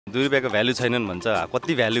2 रुपैयाँको value छैनन् भन्छ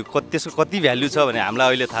कति भ्यालु त्यसको कति भ्यालु छ भने हामीलाई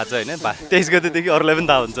अहिले थाहा छ हैन 23 गतेदेखि अरूलाई पनि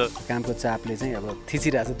थाहा हुन्छ कामको चापले चाहिँ अब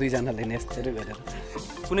थिचिरहेको छ दुईजनाले नेस्टले गरेर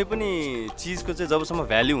कुनै पनि चिजको चाहिँ जबसम्म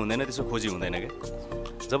भ्यालु हुँदैन त्यसको खोजी हुँदैन के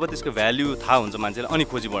जब त्यसको भ्यालु थाहा हुन्छ मान्छेले अनि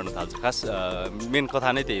खोजी बढ्न थाल्छ खास मेन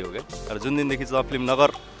कथा नै त्यही हो के तर जुन दिनदेखि चाहिँ फिल्म नगर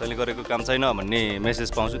तैँले गरेको काम छैन भन्ने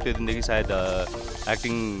मेसेज पाउँछु त्यो दिनदेखि सायद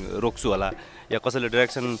एक्टिङ रोक्छु होला या कसैले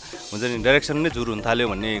डाइरेक्सन हुन्छ नि डाइरेक्सन नै जुर हुन थाल्यो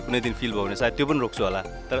भन्ने कुनै दिन फिल भयो भने सायद त्यो पनि रोक्छु होला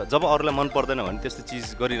तर जब अरूलाई मन पर्दैन भने त्यस्तो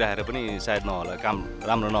चिज गरिराखेर पनि सायद नहोला काम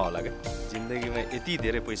राम्रो नहोला क्या जिन्दगीमा यति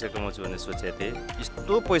धेरै पैसा कमाउँछु भनेर सोचेको थिएँ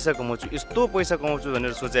यस्तो पैसा कमाउँछु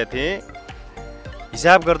भनेर सोचेको थिएँ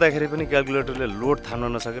हिसाब गर्दाखेरि पनि क्यालकुलेटरले लोड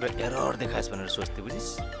थाम्न नसकेर एरर देखाएछ भनेर सोच्थेँ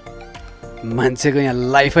बुझिस् मान्छेको यहाँ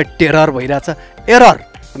लाइफै टेरर भइरहेछ एरर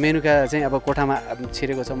मेनुका चाहिँ अब कोठामा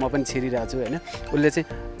छिरेको छ म पनि छिरिरहेको छु होइन उसले चाहिँ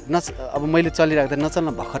अब मैले चलिरहेको त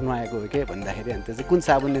नचल्न भर्खर नुहाएको हो कि भन्दाखेरि अनि त्यो चाहिँ कुन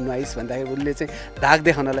साबुनले नुहाइस् भन्दाखेरि उसले चाहिँ धाग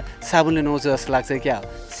देखाउनलाई साबुनले नुहाउँछ जस्तो लाग्छ क्या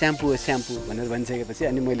स्याम्पू हो स्याम्पू भनेर भनिसकेपछि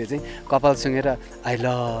अनि मैले चाहिँ कपाल सुँगेर आई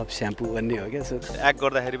लभ स्याम्पू भन्ने हो क्या सो एक्ट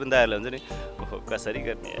गर्दाखेरि पनि दाइहरूले हुन्छ नि ओहो कसरी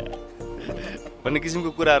गर्ने भन्ने किसिमको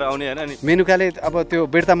कुराहरू आउने होइन अनि मेनुकाले अब त्यो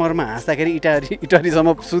बेर्ता मरमा हाँस्दाखेरि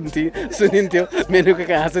इटरीसम्म सुनिन्थ्यो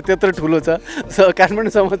मेनुकाको हाँसो त्यत्रो ठुलो छ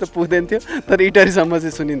काठमाडौँसम्म त पुग्दैन थियो तर इटरीसम्म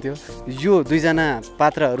चाहिँ सुनिन्थ्यो यो दुईजना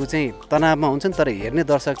पात्रहरू चाहिँ तनावमा हुन्छन् तर हेर्ने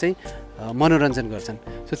दर्शक चाहिँ मनोरञ्जन गर्छन्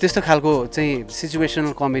सो त्यस्तो खालको चाहिँ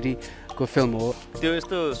सिचुएसनल कमेडीको फिल्म हो त्यो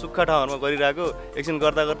यस्तो सुक्खा ठाउँहरूमा गरिरहेको एकछिन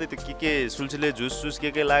गर्दा गर्दै त्यो के सुलसुले झुस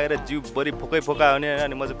के लागेर जिउभरि फोका हुने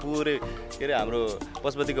अनि म चाहिँ पुरै के अरे हाम्रो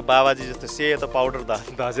पशुपतिको बाबाजी जस्तो सेतो पाउडर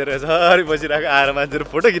धसेर झरी बसिरहेको आएर मान्छेहरू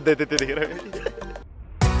फोटो खिच्दै थियो त्यतिखेर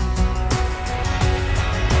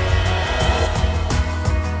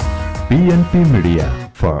PNP Media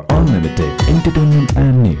for unlimited entertainment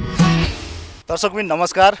and news. दर्शकबिन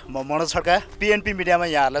नमस्कार म मनोज खड्का PNP मिडियामा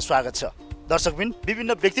यहाँहरूलाई स्वागत छ दर्शकबिन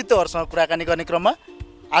विभिन्न व्यक्तित्वहरूसँग कुराकानी गर्ने क्रममा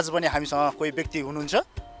आज पनि हामीसँग कोही व्यक्ति हुनुहुन्छ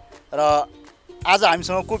र आज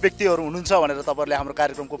हामीसँग को व्यक्तिहरू हुनुहुन्छ भनेर तपाईहरुले हाम्रो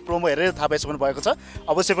कार्यक्रमको प्रोमो हेरेर थाहा पाइसक्नु भएको छ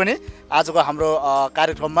अवश्य पनि आजको हाम्रो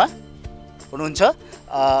कार्यक्रममा हुनुहुन्छ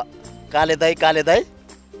काले दाई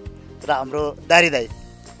र हाम्रो दारी दाई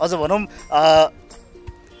अझ भनौं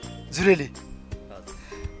जुरेली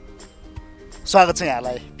स्वागत छ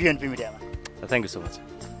यहाँलाई PNP मिडियामा thank you so much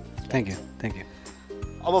thank you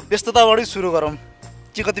अब व्यस्तताबाटै सुरु गरौँ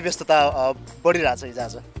के कति व्यस्तता बढिरहेछ हिजो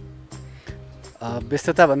आज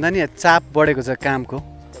व्यस्तता भन्दा नि चाप बढेको छ कामको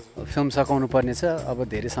फिल्म सकाउनु पर्ने छ अब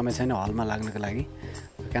धेरै समय छैन हलमा लाग्नको लागि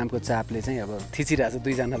कामको चापले चाहिँ अब थिचिरहेछ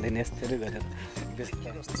दुईजनाले नेस्टले गरेर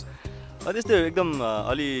त्यस्तो एकदम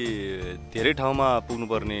अलि धेरै ठाउँमा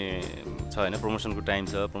पुग्नुपर्ने छ हैन प्रमोसनको टाइम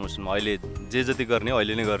छ प्रमोसनमा अहिले जे जति गर्ने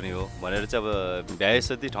अहिले नै गर्ने हो भनेर चाहिँ अब भ्याए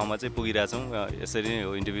जति ठाउँमा चाहिँ पुगिरहेछौँ यसरी नै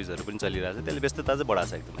हो इन्टरभ्युजहरू पनि चलिरहेछ त्यसले व्यस्तता चाहिँ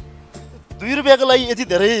बढाछ एकदमै 2 रुपैयाँको लागि यति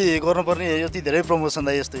धेरै गर्नुपर्ने यति धेरै प्रमोसन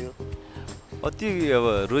दा यस्तै हो अति अब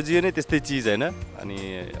रोजियो नै त्यस्तै चिज हैन अनि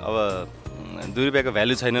अब 2 रुपैयाँको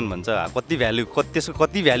भ्यालु छैनन् भन्छ कति भ्यालु त्यसको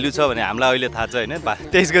कति भ्यालु छ भने हामीलाई अहिले थाहा छ हैन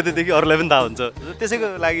 23 गतेदेखि अरूलाई पनि थाहा हुन्छ त्यसैको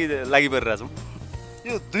लागि परिरहेछौँ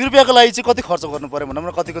यो 2 रुपैयाँको लागि चाहिँ कति खर्च गर्नु पर्यो भनौँ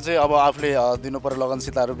न कतिको चाहिँ अब आफूले दिनु पर्यो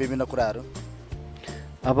लगनशीलताहरू विभिन्न कुराहरू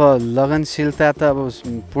अब लगनशीलता त अब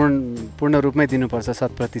पूर्ण रूपमै दिनुपर्छ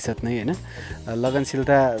 100% नै हैन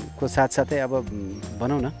लगनशीलताको साथसाथै अब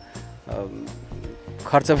भनौँ न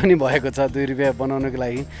खर्च पनि भएको छ 2 रुपैयाँ बनाउनको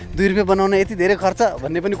लागि 2 रुपैयाँ बनाउन यति धेरै खर्च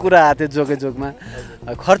भन्ने पनि कुरा आयो त्यो जोगमा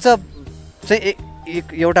खर्च चाहिँ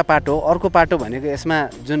एउटा पाटो अर्को पाटो भनेको यसमा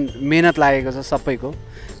जुन मेहनत लागेको छ सबैको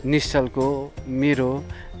निश्चलको मेरो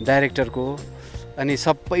डाइरेक्टरको अनि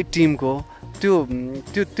सबै टिमको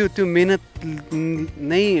त्यो मेहनत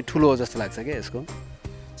नै ठुलो हो जस्तो लाग्छ क्या यसको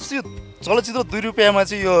यो चलचित्र 2 रुपैयाँमा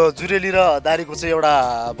चाहिँ यो जुरेली र दारीको चाहिँ एउटा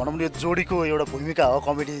भनौँ न यो जोडीको एउटा भूमिका हो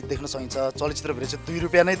कमेडी देख्न सकिन्छ चलचित्रभित्र चाहिँ 2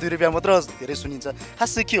 रुपैयाँ नै 2 रुपैयाँ मात्र धेरै सुनिन्छ खास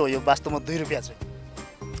चाहिँ के हो यो वास्तवमा 2 रुपैयाँ चाहिँ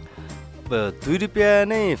 2 रुपैयाँ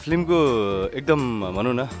नै फिल्मको एकदम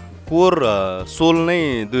भनौँ न कोर सोल नै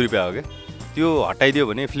 2 रुपैयाँ हो क्या त्यो हटाइदियो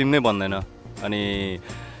भने फिल्म नै बन्दैन अनि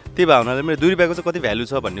त्यही भावनाले मैले 2 रुपैयाँको चाहिँ कति भ्यालु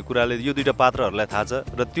छ भन्ने कुराले यो दुईटा पात्रहरूलाई थाहा छ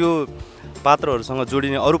र त्यो पात्रहरूसँग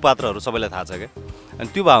जोडिने अरू पात्रहरू सबैलाई थाहा छ क्या अनि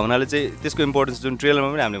त्यो भावनाले चाहिँ त्यसको इम्पोर्टेन्स जुन ट्रेलरमा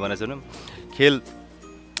पनि हामीले भनेको छौँ खेल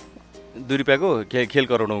 2 रुपैयाँको खेल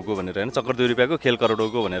करोडौँको भनेर होइन चक्कर 2 रुपैयाँको खेल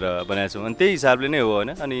करोडौँको भनेर बनाएको छौँ अनि त्यही हिसाबले नै हो होइन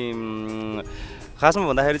अनि खासमा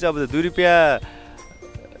भन्दाखेरि चाहिँ अब 2 रुपैयाँ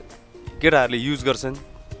केटाहरूले युज गर्छन्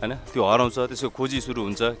होइन त्यो हराउँछ त्यसको खोजी सुरु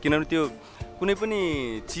हुन्छ किनभने त्यो कुनै पनि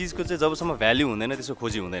चिजको चाहिँ जबसम्म भ्याल्यु हुँदैन त्यसको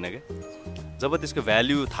खोजी हुँदैन क्या जब त्यसको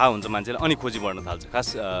भ्याल्यु थाहा हुन्छ मान्छेलाई अनि खोजी बढ्न थाल्छ खास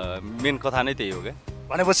मेन कथा नै त्यही हो क्या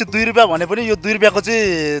भनेपछि 2 रुपैयाँ भने पनि यो 2 रुपैयाँको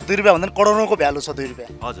चाहिँ 2 रुपैयाँ भन्दा करोडौँको भ्यालु छ 2 रुपैयाँ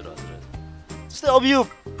हजुर जस्तै अब यो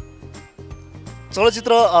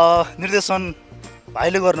चलचित्र निर्देशन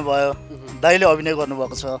भाइले गर्नुभयो, दाइले अभिनय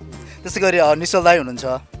गर्नुभएको छ, त्यसै गरी निश्चल दाइ हुनुहुन्छ,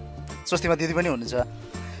 स्वस्तिमा दिदी पनि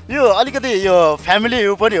हुनुहुन्छ। यो अलिकति यो फ्यामिली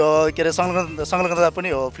यो पनि हो, के अरे संलग्नता पनि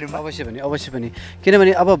हो फिल्ममा। अवश्य पनि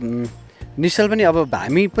किनभने अब निश्चल पनि अब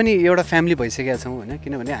हामी पनि एउटा फ्यामिली भइसकेका छौँ होइन,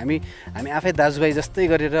 किनभने हामी आफै दाजुभाइ जस्तै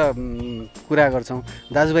गरेर कुरा गर्छौँ,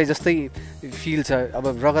 दाजुभाइ जस्तै फिल छ।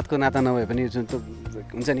 अब रगतको नाता नभए पनि जुन त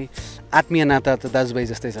हुन्छ नि आत्मीय नाता त दाजुभाइ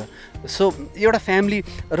जस्तै छ। सो एउटा फ्यामिली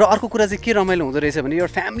र अर्को कुरा चाहिँ के रमाइलो हुँदो रहेछ भने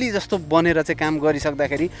एउटा फ्यामिली जस्तो बनेर चाहिँ काम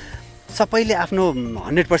गरिसक्दाखेरि सबैले आफ्नो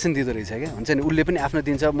 100% दिँदो रहेछ क्या। हुन्छ नि उसले पनि आफ्नो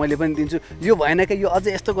दिन्छ, मैले पनि दिन्छु, यो भएन कि यो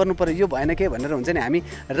अझै यस्तो गर्नु पऱ्यो, यो भएन के भनेर हुन्छ नि हामी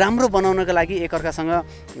राम्रो बनाउनको लागि एकअर्कासँग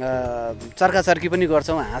चर्काचर्की पनि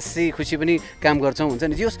गर्छौँ, हाँसी खुसी पनि काम गर्छौँ। हुन्छ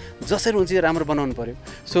नि यो जसरी हुन्छ यो राम्रो बनाउनु पऱ्यो।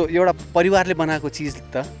 सो एउटा परिवारले बनाएको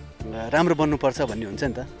चिज त राम्रो बन्नुपर्छ भन्ने हुन्छ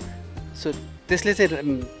नि त। सो त्यसले चाहिँ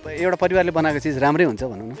एउटा परिवारले बनाएको चिज राम्रै हुन्छ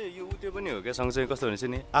भनौँ न। त्यो पनि हो क्या। सँगसँगै कस्तो भनेपछि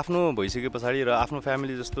नि आफ्नो भइसके पछाडि र आफ्नो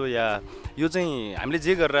फ्यामिली जस्तो या यो चाहिँ हामीले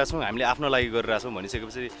जे गरिरहेछौँ हामीले आफ्नो लागि गरिरहेछौँ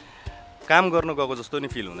भनिसकेपछि काम गर्न गएको जस्तो नि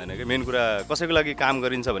फिल हुँदैन क्या। मेन कुरा कसैको लागि काम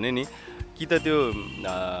गरिन्छ भने नि कि त त्यो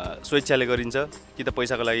स्वेच्छाले गरिन्छ कि त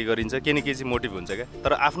पैसाको लागि गरिन्छ, के न के चाहिँ मोटिभ हुन्छ क्या।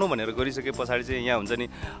 तर आफ्नो भनेर गरिसके पछाडि चाहिँ यहाँ हुन्छ नि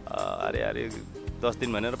अरे 10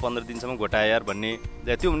 दिन भनेर 15 दिनसम्म घोटाए यार भन्ने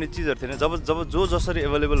त्यो हुने चिजहरू थिएन। जब जो जसरी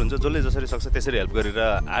एभाइलेबल हुन्छ, जसले जसरी सक्छ त्यसरी हेल्प गरेर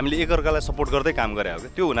हामीले एकअर्कालाई सपोर्ट गर्दै काम गरे हो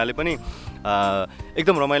क्या। त्यो हुनाले पनि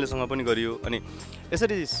एकदम रमाइलोसँग पनि गरियो। अनि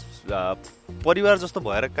यसरी परिवार जस्तो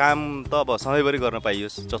भएर काम त अब सधैँभरि गर्न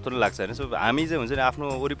पाइयोस् जस्तो नै लाग्छ होइन। सो हामी चाहिँ हुन्छ नि आफ्नो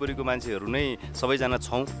वरिपरिको मान्छेहरू नै सबैजना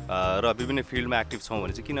छौँ र विभिन्न फिल्डमा एक्टिभ छौँ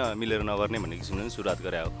भने चाहिँ किन मिलेर नगर्ने भन्ने किसिमले पनि सुरुवात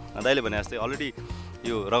गरे हो। दाइले भने जस्तै अलरेडी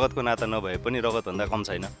यो रगतको नाता नभए पनि रगतभन्दा कम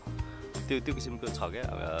छैन, त्यो किसिमको छ क्या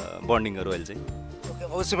बन्डिङहरू अहिले चाहिँ।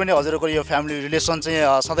 अवश्य पनि हजुरको यो फ्यामिली रिलेसन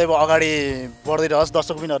चाहिँ सदैव अगाडि बढ्दै रहोस्,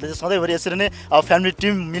 दर्शकबिनहरूले चाहिँ सधैँभरि यसरी नै फ्यामिली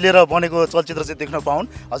टिम मिलेर बनेको चलचित्र चाहिँ देख्न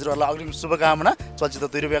पाउन्। हजुरहरूलाई अग्रिम शुभकामना। चलचित्र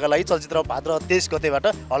 2 रुपैयाँका लागि चलचित्र भाद्र 23 गतेबाट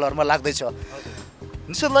हलहरूमा लाग्दैछ।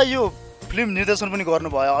 निश्चललाई यो फिल्म निर्देशन पनि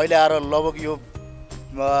गर्नुभयो, अहिले आएर लगभग यो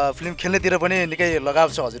फिल्म खेल्नेतिर पनि निकै लगाव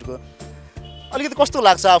छ हजुरको। अलिकति कस्तो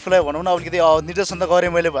लाग्छ आफूलाई भनौँ न? अलिकति निर्देशन त गरेँ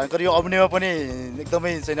मैले भयङ्कर, यो अभिनयमा पनि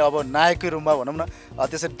एकदमै चाहिँ अब नायककै रूपमा भनौँ न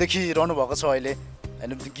त्यसरी देखिरहनु भएको छ अहिले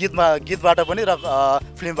होइन, गीतबाट पनि र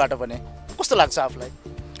फिल्मबाट पनि। कस्तो लाग्छ आफूलाई?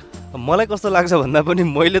 मलाई कस्तो लाग्छ भन्दा पनि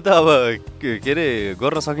मैले त अब के अरे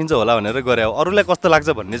गर्न सकिन्छ होला भनेर गरेँ हो। अरूलाई कस्तो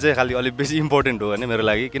लाग्छ भन्ने चाहिँ खालि अलिक बेसी इम्पोर्टेन्ट हो होइन मेरो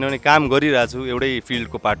लागि, किनभने काम गरिरहेको छु, एउटै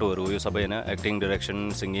फिल्डको पाटोहरू हो यो सबै होइन। एक्टिङ,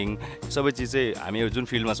 डाइरेक्सन, सिङ्गिङ सबै चिज चाहिँ हामी जुन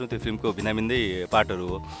फिल्डमा छौँ त्यो फिल्मको भिन्दै पार्टहरू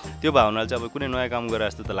हो। त्यो भावनाले चाहिँ अब कुनै नयाँ काम गरे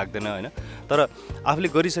जस्तो त लाग्दैन होइन। तर आफूले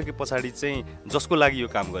गरिसके पछाडि चाहिँ जसको लागि यो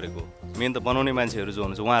काम गरेको, मेन त बनाउने मान्छेहरू जो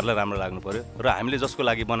हुनुहुन्छ उहाँहरूलाई राम्रो लाग्नु पऱ्यो र हामीले जसको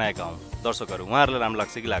लागि बनाएका हौँ दर्शकहरू उहाँहरूलाई राम्रो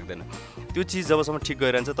लाग्छ कि लाग्दैन, त्यो चिज जबसम्म ठिक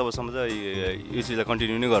गइरहन्छ तबसम्म चाहिँ यो चिजलाई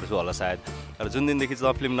कन्टिन्यू नै गर्छु होला सायद। र जुन दिनदेखि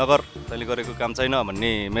चाहिँ फिल्म नगर तैँले गरेको काम छैन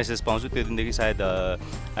भन्ने मेसेज पाउँछु त्यो दिनदेखि सायद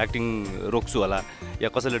एक्टिङ रोक्छु होला, या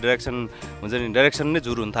कसैले डाइरेक्सन हुन्छ नि डाइरेक्सन नै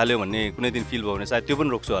झुर हुन थाल्यो भन्ने कुनै दिन फिल भयो भने सायद त्यो पनि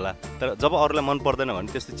रोक्छु होला। तर जब अरूलाई मन पर्दैन भने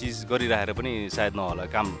त्यस्तो चिज गरिराखेर पनि सायद नहोला,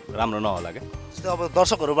 काम राम्रो नहोला क्या। जस्तै अब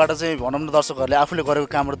दर्शकहरूबाट चाहिँ भनौँ न, दर्शकहरूले आफूले गरेको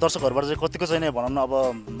कामहरू दर्शकहरूबाट चाहिँ कतिको चाहिँ भनौँ न अब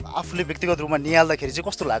आफूले व्यक्तिगत रूपमा निहाल्दाखेरि चाहिँ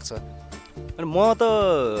कस्तो लाग्छ? अनि म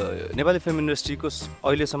त नेपाली फिल्म इन्डस्ट्रीको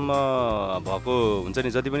अहिलेसम्म भएको हुन्छ नि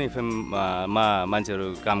जति पनि फिल्ममा मान्छेहरू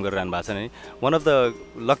काम गरिरहनु भएको छ नि, one of the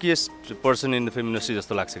luckiest person in the film industry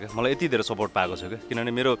जस्तो लाग्छ क्या। मलाई यति धेरै सपोर्ट पाएको छु क्या,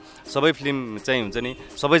 किनभने मेरो सबै फिल्म चाहिँ हुन्छ नि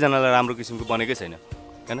सबैजनालाई राम्रो किसिमको बनेकै छैन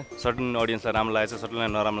होइन। सर्टन अडियन्सलाई राम्रो लागेको छ, सर्टनलाई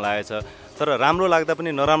नराम्रो लागेको छ, तर राम्रो लाग्दा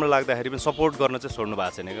पनि नराम्रो लाग्दाखेरि पनि सपोर्ट गर्न चाहिँ छोड्नु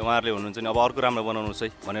भएको छैन क्या। उहाँहरूले हुनुहुन्छ नि अब अर्को राम्रो बनाउनुहोस् है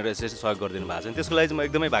भनेर यसरी सहयोग गरिदिनु भएको छ। त्यसको लागि चाहिँ म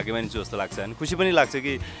एकदमै भाग्यमानी छु जस्तो लाग्छ। अनि खुसी पनि लाग्छ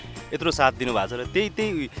कि यत्रो साथ दिनुभएको छ र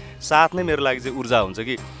त्यही साथ नै मेरो लागि चाहिँ ऊर्जा हुन्छ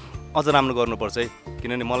कि अझ राम्रो गर्नुपर्छ है।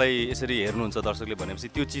 किनभने मलाई यसरी हेर्नुहुन्छ दर्शकले भनेपछि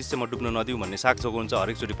त्यो चिज चाहिँ म डुब्न नदिउँ भन्ने साग चोक हुन्छ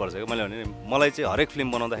हरेकचोटि पर्छ क्या। मैले भने मलाई चाहिँ हरेक फिल्म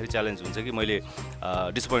बनाउँदाखेरि च्यालेन्ज हुन्छ कि मैले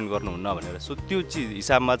डिसपोइन्ट गर्नुहुन्न भनेर। सो त्यो चिज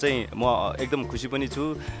हिसाबमा चाहिँ म एकदम खुसी पनि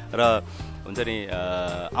छु र हुन्छ नि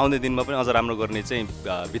आउने दिनमा पनि अझ राम्रो गर्ने चाहिँ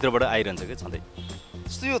भित्रबाट आइरहन्छ क्या सधैँ।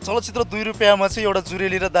 जस्तो यो चलचित्र 2 रुपैयाँमा चाहिँ एउटा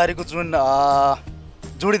जुरेली र दारीको जुन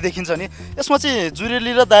जोडी देखिन्छ नि, यसमा चाहिँ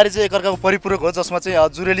जुरेली र दारी चाहिँ एकअर्काको परिपूरक हो, जसमा चाहिँ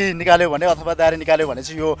जुरेली निकाल्यो भने अथवा दारी निकाल्यो भने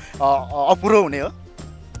चाहिँ यो अपुरो हुने हो।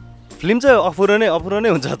 फिल्म चाहिँ अपुरो नै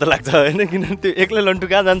हुन्छ जस्तो लाग्छ होइन, किनभने त्यो एक्लै लन्टु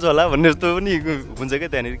कहाँ जान्छ होला भन्ने जस्तो पनि हुन्छ क्या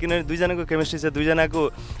त्यहाँनिर। किनभने दुईजनाको केमिस्ट्री छ, दुईजनाको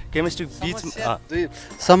केमिस्ट्री बिच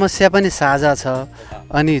समस्या पनि साझा छ,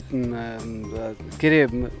 अनि के अरे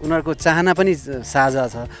उनीहरूको चाहना पनि साझा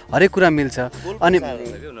छ, हरेक कुरा मिल्छ, अनि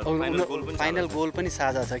फाइनल गोल पनि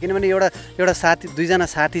साझा छ। किनभने एउटा साथी, दुईजना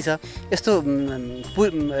साथी छ, यस्तो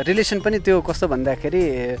रिलेसन पनि त्यो कस्तो भन्दाखेरि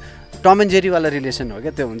टम एन्ड जेरीवाला रिलेसन हो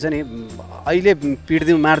क्या त्यो हुन्छ नि अहिले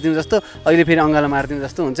पिट्दिउँ मारिदिउँ जस्तो अहिले फेरि अङ्गालो मारिदिउँ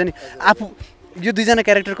जस्तो हुन्छ नि आफू यो दुईजना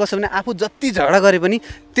क्यारेक्टर कसो भने आफू जति झगडा गरे पनि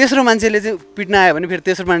तेस्रो मान्छेले चाहिँ पिट्न आयो भने फेरि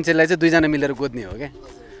तेस्रो मान्छेलाई चाहिँ दुईजना मिलेर गोद्ने हो क्या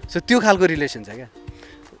सो त्यो खालको रिलेसन छ क्या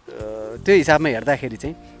त्यो हिसाबमा हेर्दाखेरि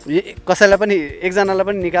चाहिँ कसैलाई पनि एकजनालाई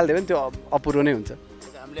पनि निकालिदियो भने त्यो अपुरो नै हुन्छ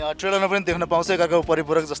हामीले ट्रेलरमा पनि देख्न पाउँछ एकअर्काको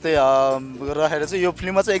परिपूरक जस्तै रहेर चाहिँ यो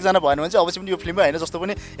फिल्ममा चाहिँ एकजना भएन भने चाहिँ अवश्य पनि यो फिल्ममै होइन जस्तो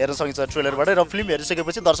पनि हेर्न सकिन्छ ट्रेलरबाट र फिल्म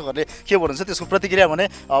हेरिसकेपछि दर्शकहरूले के भन्नुहुन्छ त्यसको प्रतिक्रिया भने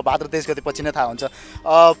भाद्र 23 गते पछि नै थाहा हुन्छ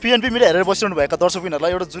पिएनपी मिडिया हेरेर बसिरहनु भएका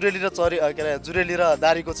दर्शकबिनहरूलाई एउटा जुरेली र के अरे जुरेली र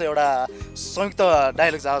दारीको चाहिँ एउटा संयुक्त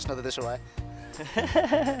डायलग जाओस् न त त्यसो भए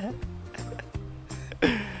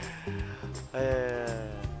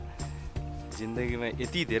जिन्दगीमा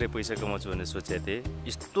यति धेरै पैसा कमाउँछु भनेर सोचेको थिएँ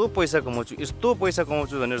यस्तो पैसा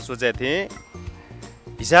कमाउँछु भनेर सोचेको थिएँ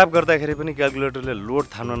हिसाब गर्दाखेरि पनि क्यालकुलेटरले लोड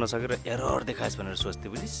थाम्न नसकेर एरर देखाएछ भनेर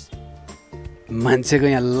सोच्थेँ बुझिस् मान्छेको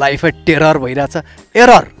यहाँ लाइफै टेरर भइरहेछ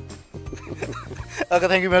एरर ओके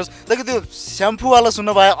थ्याङ्क यू मेरोस् देखि त्यो स्याम्पूवाला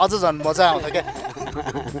सुन्न भए अझ झन् मजा आउँछ क्या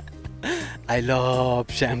आई लभ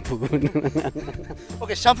स्याम्पू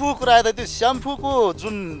ओके स्याम्पूको कुरा आउँदा त्यो स्याम्पूको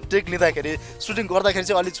जुन टेक लिँदाखेरि सुटिङ गर्दाखेरि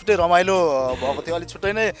चाहिँ अलिक छुट्टै रमाइलो भएको थियो अलिक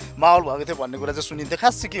छुट्टै नै माहौल भएको थियो भन्ने कुरा चाहिँ सुनिन्थ्यो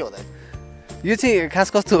खास चाहिँ के हो त यो चाहिँ खास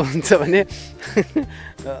कस्तो हुन्छ भने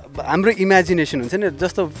हाम्रो इमेजिनेसन हुन्छ नि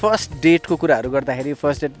जस्तो फर्स्ट डेटको कुराहरू गर्दाखेरि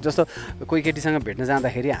फर्स्ट डेट जस्तो कोही केटीसँग भेट्न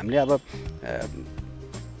जाँदाखेरि हामीले अब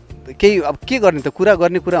केही अब के गर्ने त कुरा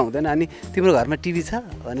हुँदैन अनि तिम्रो घरमा टिभी छ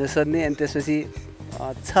भनेर सोध्ने अनि त्यसपछि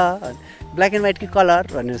छ ब्ल्याक एन्ड व्हाइट कि कलर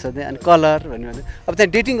भनेर सोध्ने अनि कलर भन्ने अब त्यहाँ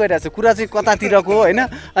डेटिङ गरिरहेको छ कुरा चाहिँ कतातिरको होइन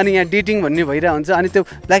अनि यहाँ डेटिङ भन्ने भइरहेको हुन्छ अनि त्यो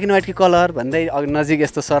ब्ल्याक एन्ड व्हाइट कि कलर भन्दै नजिक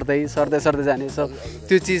यस्तो सर्दै जाने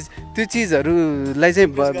त्यो चिजहरूलाई चाहिँ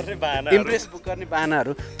इम्प्रेस गर्ने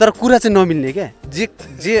बाहनाहरू तर कुरा चाहिँ नमिल्ने क्या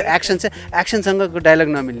जे एक्सन चाहिँ एक्सनसँगको डायलग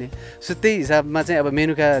नमिल्ने सो त्यही हिसाबमा चाहिँ अब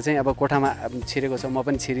मेनुका चाहिँ अब कोठामा छिरेको छ म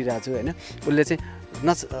पनि छिरिरहेको छु होइन उसले चाहिँ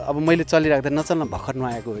अब मैले चलिराख्दा नचल्न भर्खर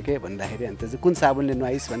नुहाएको हो कि भन्दाखेरि अनि चाहिँ कुन साबुनले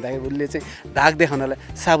नुहाइस् भन्दाखेरि उसले चाहिँ दाग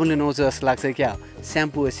देखाउनलाई साबुनले नुहाउँछ जस्तो लाग्छ क्या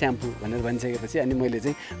स्याम्पू हो स्याम्पू भनेर भनिसकेपछि अनि मैले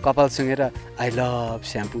चाहिँ कपाल सुँगेर आई लभ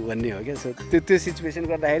स्याम्पू भन्ने हो क्या सो त्यो सिचुएसन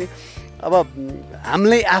गर्दाखेरि अब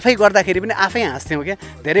हामीले आफै गर्दाखेरि पनि आफै हाँस्थ्यौँ क्या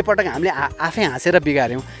धेरै पटक हामीले आफै हाँसेर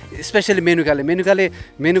बिगाऱ्यौँ स्पेसली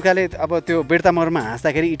मेनुकाले अब त्यो बेडतामरमा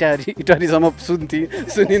हाँस्दाखेरि इटरीसम्म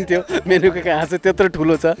सुनिन्थ्यो मेनुका हाँसो त्यत्रो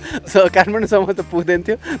ठुलो छ काठमाडौँसम्म त पुग्दैन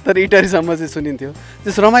थियो तर इटरीसम्म चाहिँ सुनिन्थ्यो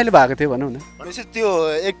त्यस रमाइलो भएको थियो भनौँ न भनेपछि त्यो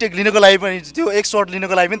एक टेक लिनको लागि पनि त्यो एक सर्ट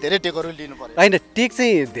लिनको लागि पनि धेरै टेकहरू लिनु पर्यो होइन टेक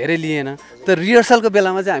चाहिँ धेरै लिएन तर रिहर्सलको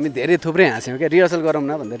बेलामा चाहिँ हामी धेरै थुप्रै हाँस्यौँ क्या रिहर्सल गरौँ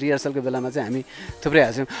न भन्दा रिहर्सलको बेलामा चाहिँ हामी थुप्रै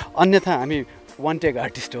हाँस्यौँ अन्यथा हामी वान टेक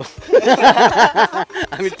आर्टिस्ट हो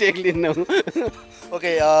हामी टेक लिन्नौँ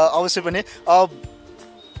ओके अवश्य पनि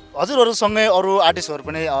हजुरहरूसँगै अरू आर्टिस्टहरू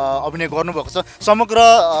पनि अभिनय गर्नुभएको छ समग्र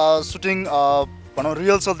सुटिङ भनौँ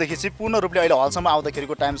रिहर्सलदेखि चाहिँ पूर्ण रूपले अहिले हलसम्म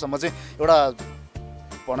आउँदाखेरिको टाइमसम्म चाहिँ एउटा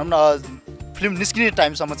भनौँ न फिल्म निस्किने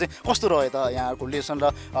टाइमसम्म चाहिँ कस्तो रह्यो त यहाँहरूको रिलेसन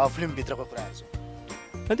र फिल्मभित्रको कुराहरू चाहिँ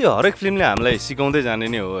त्यो हरेक फिल्मले हामीलाई सिकाउँदै जाने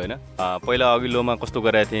नै हो होइन पहिला अघिल्लोमा कस्तो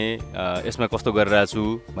गरेको थिएँ यसमा कस्तो गरिरहेको छु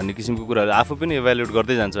भन्ने किसिमको कुराहरू आफू पनि इभ्यालुएट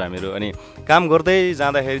गर्दै जान्छौँ हामीहरू अनि काम गर्दै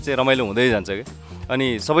जाँदाखेरि चाहिँ रमाइलो हुँदै जान्छ क्या अनि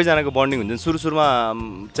सबैजनाको बन्डिङ हुन्छ सुरुमा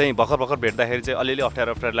चाहिँ भर्खर भेट्दाखेरि चाहिँ अलिअलि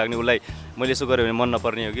अप्ठ्यारो लाग्ने उसलाई मैले यसो गरेँ भने मन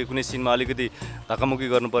नपर्ने हो कि कुनै सिनमा अलिकति धक्कामुक्की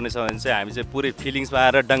गर्नुपर्ने छ भने चाहिँ हामी चाहिँ पुरै फिलिङ्समा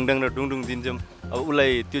आएर डाङ र डुङडुङ दिन्छौँ अब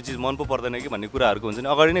उसलाई त्यो चिज मन पो पर्दैन कि भन्ने कुराहरूको हुन्छ नि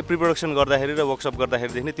अगाडि नै प्रिप्रोडक्सन गर्दाखेरि र वर्कसप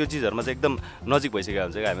गर्दाखेरिदेखि नै त्यो चिजहरूमा चाहिँ एकदम नजिक भइसकेको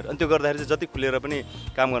हुन्छ क्या हामीहरू अनि त्यो गर्दाखेरि चाहिँ जति खुलेर पनि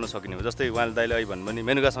काम गर्न सकिने हो जस्तै उहाँले दाइले अहिले भन्नु भने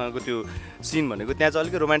मेनुकासँगको त्यो सिन भनेको त्यहाँ चाहिँ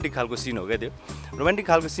अलिकति रोमान्टिक खालको सिन हो क्या त्यो रोमान्टिक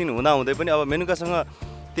खालको सिन हुँदै पनि अब मेनुकासँग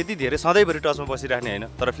त्यति धेरै सधैँभरि टचमा बसिराख्ने होइन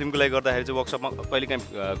तर फिल्मको लागि गर्दाखेरि चाहिँ वर्कसपमा कहिले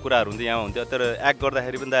काहीँ कुराहरू हुन्थ्यो यहाँ हुन्थ्यो तर एक्ट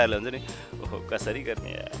गर्दाखेरि पनि दाइहरूले हुन्छ नि ओहो कसरी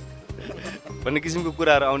गर्ने भन्ने किसिमको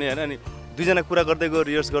कुराहरू आउने होइन अनि दुईजना कुरा गर्दै गयो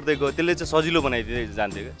रिहर्स गर्दै गयो त्यसले चाहिँ सजिलो बनाइदिँदै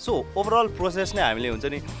जान्थ्यो क्या सो ओभरअल प्रोसेस नै हामीले हुन्छ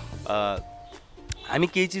नि हामी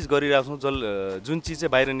केही चिज गरिरहेको छौँ जुन चिज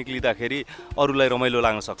चाहिँ बाहिर निक्लिँदाखेरि अरूलाई रमाइलो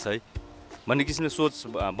लाग्न सक्छ है भन्ने किसिमले सोच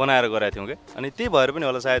बनाएर गराएको थियौँ क्या अनि त्यही भएर पनि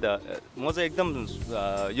होला सायद म चाहिँ एकदम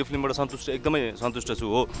यो फिल्मबाट एकदमै सन्तुष्ट छु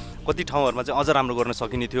हो कति ठाउँहरूमा चाहिँ अझ राम्रो गर्न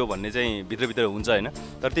सकिने थियो भन्ने चाहिँ भित्रभित्र हुन्छ होइन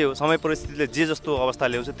तर त्यही हो समय परिस्थितिले जे जस्तो अवस्था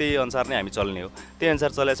ल्याउँछ त्यही अनुसार नै हामी चल्ने हो त्यही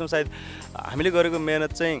अनुसार चलेका छौँ सायद हामीले गरेको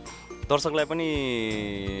मेहनत चाहिँ दर्शकलाई पनि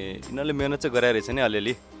यिनीहरूले मेहनत चाहिँ गराइरहेछ नि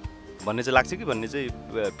अलिअलि भन्ने चाहिँ लाग्छ कि भन्ने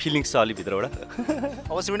चाहिँ फिलिङ्स छ अलि भित्रबाट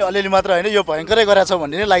अवश्य पनि अलिअलि मात्र होइन यो भयङ्करै गराएको छ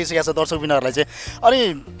भन्ने नै लागिसकेको छ दर्शकबिनहरूलाई चाहिँ अनि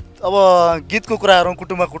अब गीतको कुराहरू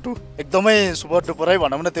कुटुमा कुटु एकदमै सुपर डुपरै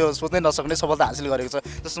भनौँ न त्यो सोच्नै नसक्ने सफलता हासिल गरेको छ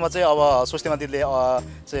जसमा चाहिँ अब स्वस्तिमा दिदीले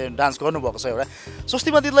चाहिँ डान्स गर्नुभएको छ एउटा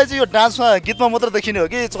स्वस्तिमा दिदीलाई चाहिँ यो डान्समा गीतमा मात्र देखिने हो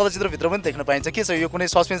कि चलचित्रभित्र पनि देख्न पाइन्छ के छ यो कुनै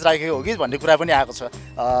सस्पेन्स राखेको हो कि भन्ने कुरा पनि आएको छ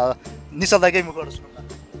निश्चल दाइकै मुखबाट सुनौँ न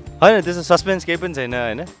होइन त्यस्तो सस्पेन्स केही पनि छैन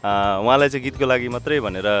होइन उहाँलाई चाहिँ गीतको लागि मात्रै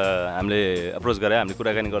भनेर हामीले अप्रोच गरे हामीले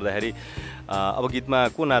कुराकानी गर्दाखेरि अब गीतमा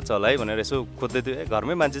को नाच्छ होला है भनेर यसो खोज्दै थियो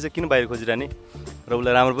घरमै मान्छे चाहिँ किन बाहिर खोजिरहने र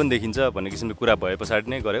उसलाई राम्रो पनि देखिन्छ भन्ने किसिमले कुरा भए पछाडि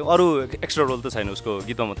नै गऱ्यो अरू एक्स्ट्रा रोल त छैन उसको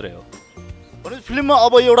गीतमा मात्रै हो भनेपछि फिल्ममा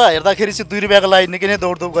अब एउटा हेर्दाखेरि चाहिँ 2 रुपियाँको लागि निकै नै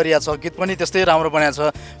दौडधुप गरिएको छ गीत पनि त्यस्तै राम्रो बनाएको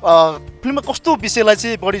छ फिल्ममा कस्तो विषयलाई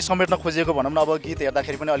चाहिँ बढी समेट्न खोजिएको भनौँ न अब गीत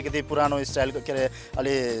हेर्दाखेरि पनि अलिकति पुरानो स्टाइलको के अरे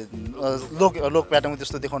अलि लोक प्याटर्न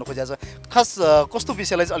त्यस्तो देखाउन खोजिएको छ खास कस्तो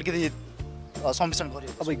विषयलाई चाहिँ अलिकति सम्मिश्रण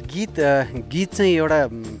गरियो अब गीत चाहिँ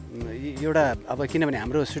एउटा अब किनभने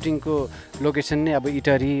हाम्रो सुटिङको लोकेसन नै अब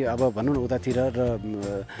इटरी अब भनौँ न उतातिर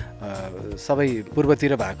र सबै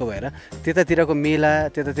पूर्वतिर भएको भएर त्यतातिरको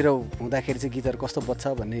मेला त्यतातिर हुँदाखेरि चाहिँ गीतहरू कस्तो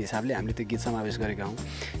बज्छ भन्ने हिसाबले हामीले त्यो गीत समावेश गरेका हौँ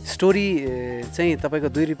स्टोरी चाहिँ तपाईँको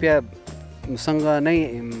 2 रुपियाँसँग नै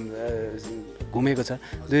घुमेको छ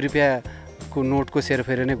 2 रुपियाँको नोटको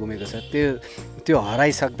सेरोफेरो नै घुमेको छ त्यो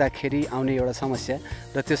हराइसक्दाखेरि आउने एउटा समस्या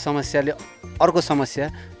र त्यो समस्याले अर्को समस्या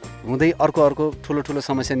हुँदै अर्को ठुलो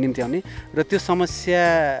समस्या निम्ति आउने र त्यो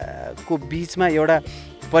समस्याको बिचमा एउटा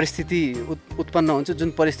परिस्थिति उत्पन्न हुन्छ जुन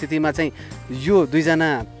परिस्थितिमा चाहिँ यो 2 जना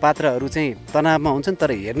पात्रहरू चाहिँ तनावमा हुन्छन्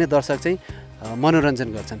तर हेर्ने दर्शक चाहिँ मनोरञ्जन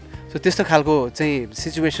गर्छन् सो त्यस्तो खालको चाहिँ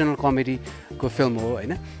सिचुएसनल कमेडीको फिल्म हो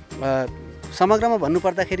होइन समग्रमा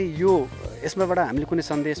भन्नुपर्दाखेरि यसमाबाट हामीले कुनै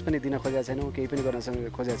सन्देश पनि दिन खोजेका छैनौँ केही पनि गर्न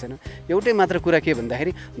खोजेका छैनौँ एउटै मात्र कुरा के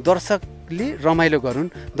भन्दाखेरि दर्शकले रमाइलो गरून्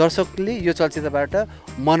दर्शकले यो चलचित्रबाट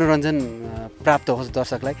मनोरञ्जन प्राप्त होस्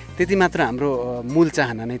दर्शकलाई त्यति मात्र हाम्रो मूल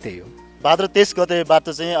चाहना नै त्यही हो भाद्र 23 गतेबाट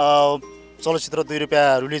चाहिँ चलचित्र 2 रुपियाँ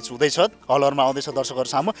रिलिज हुँदैछ हलहरूमा आउँदैछ दर्शकहरू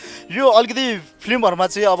सामु यो अलिकति फिल्महरूमा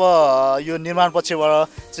चाहिँ अब यो निर्माण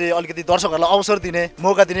पक्षबाट चाहिँ अलिकति दर्शकहरूलाई अवसर दिने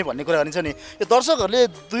मौका दिने भन्ने कुरा गरिन्छ नि यो दर्शकहरूले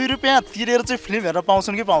 2 रुपियाँ तिरेर चाहिँ फिल्म हेर्न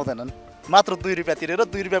पाउँछन् कि पाउँदैनन् मात्र 2 रुपियाँ तिरेर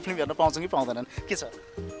 2 रुपियाँ फिल्म हेर्न पाउँछन् कि पाउँदैनन् के छ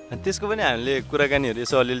त्यसको पनि हामीले कुराकानीहरू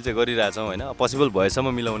यसो अलिअलि चाहिँ गरिरहेछौँ होइन पोसिबल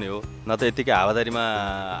भएसम्म मिलाउने हो न त यतिकै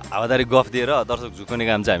हावादारी गफ दिएर दर्शक झुक्ने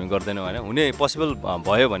काम चाहिँ हामी गर्दैनौँ होइन हुने पोसिबल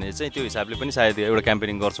भयो भने चाहिँ त्यो हिसाबले पनि सायद एउटा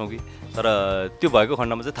क्याम्पेनिङ गर्छौँ कि तर त्यो भएको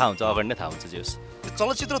खण्डमा चाहिँ थाहा हुन्छ अगाडि नै थाहा हुन्छ जे होस्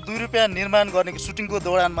चलचित्र 2 रुपियाँ निर्माण गर्ने सुटिङको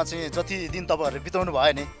दौरानमा चाहिँ जति दिन तपाईँहरूले बिताउनु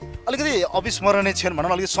भयो नि अलिकति अविस्मरणीय क्षण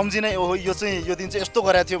भनौँ अलिकति सम्झिने ओहो यो दिन चाहिँ यस्तो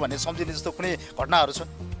गरेको थियो भन्ने सम्झिने जस्तो कुनै घटनाहरू छ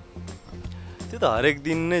त्यो त हरेक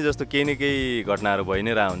दिन नै जस्तो केही न केही घटनाहरू भइ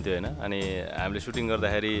नै रहन्थ्यो होइन अनि हामीले सुटिङ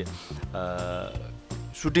गर्दाखेरि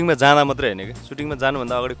सुटिङमा जाँदा मात्रै होइन कि सुटिङमा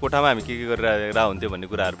जानुभन्दा अगाडि कोठामा हामी के गरिरहेको हुन्थ्यो भन्ने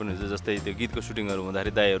कुराहरू पनि हुन्छ जस्तै त्यो गीतको सुटिङहरू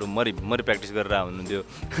हुँदाखेरि दाइहरू मरि प्र्याक्टिस गरेर हुनुहुन्थ्यो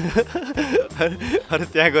अरे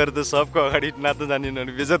त्यहाँ गएर त सबको अगाडि नाच्न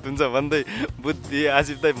जानिनहरू बेजत हुन्छ भन्दै बुद्धि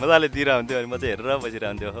आसिफ दाइ मजाले दिइरहन्थ्यो अनि म चाहिँ हेरेर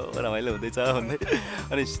बसिरहन्थ्यो हो रमाइलो हुँदैछ भन्दै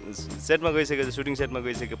अनि सेटमा गइसकेपछि सुटिङ सेटमा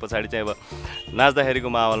गइसके पछाडि चाहिँ अब नाच्दाखेरिको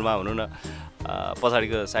माहौलमा हुनु न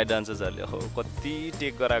पछाडिको साइड डान्सर्सहरूले हो कति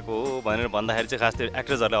टेक गराएको हो भनेर भन्दाखेरि चाहिँ खास त्यो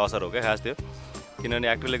एक्ट्रेसहरूलाई असर हो क्या खास त्यो किनभने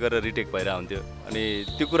एक्टरले गरेर रिटेक भइरहेको हुन्थ्यो अनि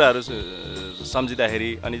त्यो कुराहरू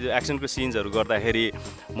सम्झिँदाखेरि अनि त्यो एक्सनको सिन्सहरू गर्दाखेरि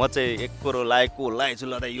म चाहिँ एकरो लायकको लाइछु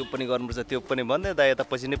ल यो पनि गर्नुपर्छ त्यो पनि भन्दै दा यता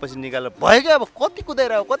पछि निकालेर भयो क्या अब कति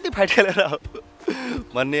कुदाएर आऊ कति फाइट खेलेर आऊ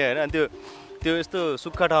भन्ने होइन अनि त्यो यस्तो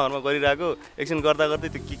सुक्खा ठाउँहरूमा गरिरहेको एकछिन गर्दा गर्दै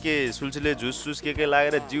त्यो के सुलसुले झुस के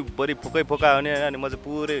लागेर जिउभरि फोका हुने होइन अनि म चाहिँ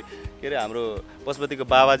पुरै के अरे हाम्रो पशुपतिको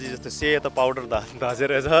बाबाजी जस्तो सेतो पाउडर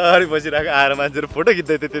धसेर झरी बसिरहेको आएर मान्छेहरू फोटो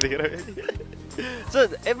खिच्दै थियो त्यतिखेर सो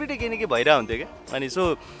एभ्रिडे केही न केही भइरहेको हुन्थ्यो क्या अनि सो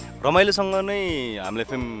रमाइलोसँग नै हामीले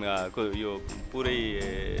फिल्मको यो पुरै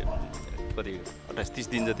कति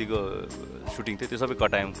 28-30 दिन जतिको सुटिङ थियो त्यो सबै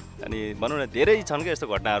कटायौँ अनि भनौँ न धेरै छन् क्या यस्तो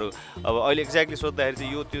घटनाहरू अब अहिले एक्ज्याक्टली सोद्धाखेरि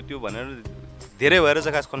चाहिँ यो त्यो भनेर धेरै भएर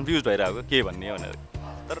चाहिँ खास कन्फ्युज भइरहेको के भन्ने भनेर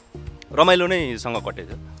तर रमाइलो नै सँग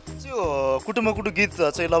कटेको यो कुटुम्ब गीत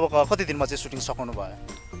चाहिँ लगभग कति दिनमा चाहिँ सुटिङ सकाउनु भयो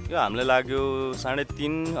यो हामीलाई लाग्यो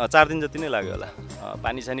 3.5-4 दिन जति नै लाग्यो होला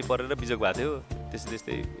पानी सानी परेर बिजोग भएको थियो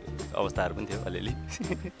त्यस्तै अवस्थाहरू पनि थियो अलिअलि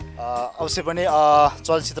अवश्य पनि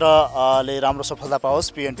चलचित्रले राम्रो सफलता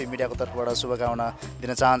पाओस् पिएनपी मिडियाको तर्फबाट शुभकामना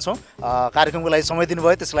दिन चाहन्छौँ कार्यक्रमको लागि समय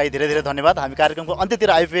दिनुभयो त्यसलाई धेरै धेरै धन्यवाद हामी कार्यक्रमको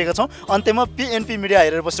अन्त्यतिर आइपुगेका छौँ अन्त्यमा पिएनपी मिडिया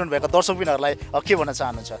हेरेर बसिरहनु भएका दर्शकबिनहरूलाई के भन्न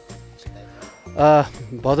चाहनुहुन्छ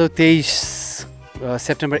भदौ 23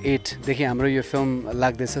 सेप्टेम्बर 8 देखि हाम्रो यो फिल्म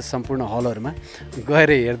लाग्दैछ सम्पूर्ण हलहरूमा गएर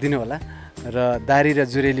हेरिदिनु होला र दारी र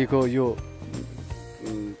जुरेलीको यो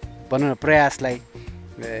भनौँ न प्रयासलाई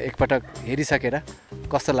एकपटक हेरिसकेर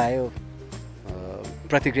कस्तो लाग्यो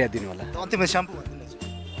प्रतिक्रिया दिनु होला अन्तिममा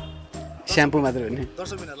स्याम्पू मात्रै हो नि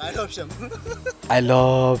दर्शकबिनहरूलाई I love shampoo I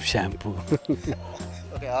love shampoo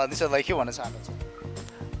okay निश्चय भाइ के भन्न चाहनुहुन्छ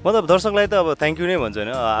मतलब दर्शकलाई त अब थ्याङ्क यू नै भन्छ होइन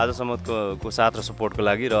आजसम्मको साथ र सपोर्टको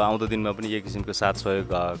लागि र आउँदो दिनमा पनि यही किसिमको साथ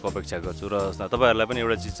सहयोगको अपेक्षा गर्छु र तपाईँहरूलाई पनि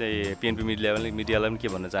एउटा चिज चाहिँ पिएनपी मिडियालाई पनि के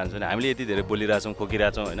भन्न चाहन्छु भने हामीले यति धेरै बोलिरहेछौँ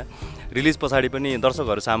खोकिरहेछौँ होइन रिलिज पछाडि पनि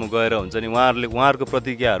दर्शकहरू सामु गएर हुन्छ नि उहाँहरूको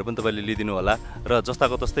प्रतिक्रियाहरू पनि तपाईँले लिइदिनु होला र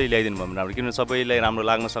जस्ताको तस्तै ल्याइदिनु भयो भने राम्रो किनभने सबैलाई राम्रो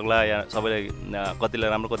लाग्न सक्ला या सबैलाई कतिलाई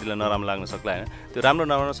राम्रो कतिलाई नराम्रो लाग्न सक्ला होइन त्यो राम्रो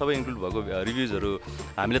नराम्रो सबै इन्क्लुड भएको रिभ्युजहरू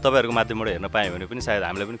हामीले तपाईँहरूको माध्यमबाट हेर्न पायौँ भने पनि सायद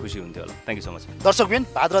हामीलाई पनि खुसी हुन्थ्यो होला थ्याङ्क यू सो मच दर्शकबिन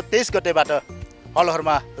भाद्र 23 गतेबाट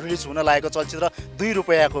हलहरूमा रिलिज हुन लागेको चलचित्र 2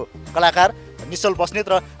 रुपैयाँको कलाकार निश्चल बस्नेत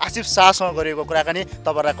र आसिफ शाहसँग गरिएको कुराकानी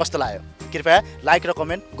तपाईँहरूलाई कस्तो लाग्यो कृपया लाइक र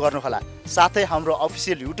कमेन्ट गर्नुहोला साथै हाम्रो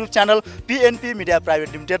official YouTube channel PNP media private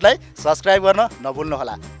लिमिटेडलाई subscribe गर्न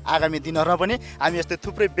नभुल्नुहोला आगामी दिनहरूमा पनि हामी यस्तै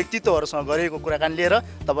थुप्रै व्यक्तित्वहरूसँग गरिएको कुराकानी लिएर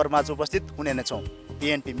तपाईँहरूमाझ उपस्थित हुने नै छौँ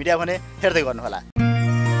पिएनपी मिडिया भने हेर्दै गर्नुहोला